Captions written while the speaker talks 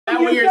Is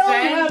that what you're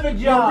saying? Have a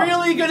job. We're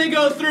really gonna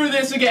go through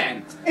this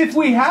again. If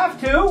we have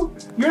to,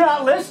 you're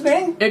not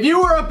listening. If you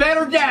were a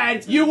better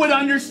dad, you would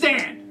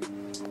understand.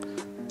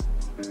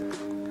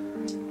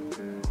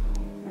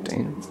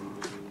 Damn.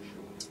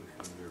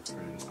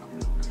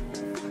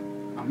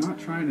 I'm not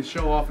trying to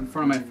show off in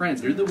front of my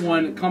friends. You're the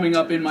one coming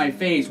up in my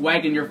face,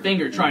 wagging your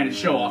finger, trying to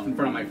show off in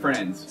front of my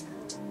friends.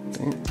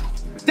 Damn.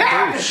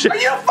 Dad! Oh, are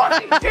you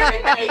fucking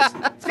kidding me?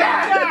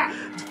 Dad!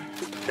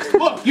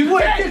 Look, you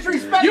would can't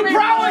disrespect You me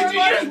probably for you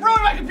just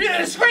ruined my computer.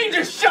 The screen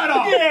just shut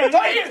off.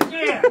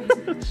 Yeah.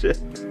 Shit.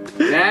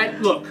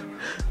 Dad, look.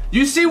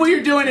 You see what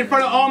you're doing in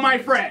front of all my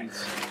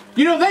friends.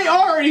 You know, they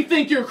already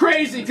think you're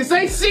crazy because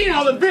they've seen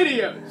all the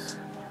videos.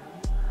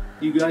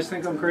 You guys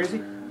think I'm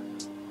crazy?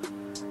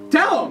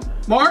 Tell him,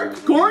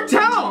 Mark, Gordon,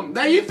 tell him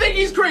that you think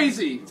he's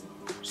crazy.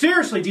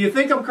 Seriously, do you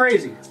think I'm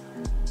crazy?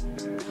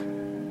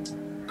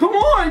 Come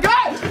on,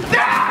 guys!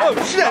 Dad!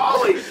 Oh shit!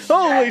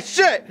 Holy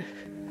shit!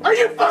 Are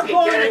you fucking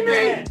kidding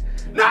me?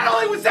 Not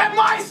only was that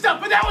my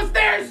stuff, but that was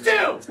theirs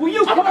too! Well,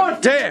 you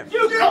caused Damn!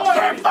 You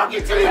can't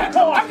fucking do that! You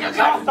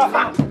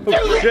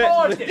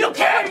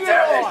can't do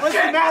this! What's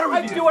the matter with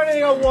you? I can do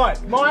anything I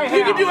want. My house.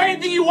 You can do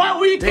anything you want,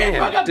 well you can't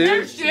Damn, fuck up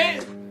their dude.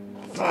 shit!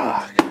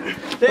 Fuck.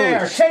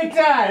 There, take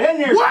that. In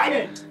there, What?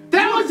 shit.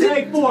 That was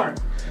Take it! for it.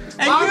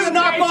 And I'm you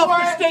knock gonna pay off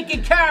for the it.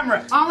 stinking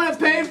camera. I'm gonna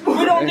pay for it!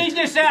 We don't need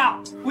this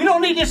out. We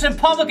don't need this in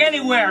public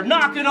anywhere.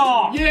 Knock it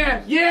off.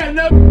 Yeah,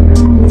 no.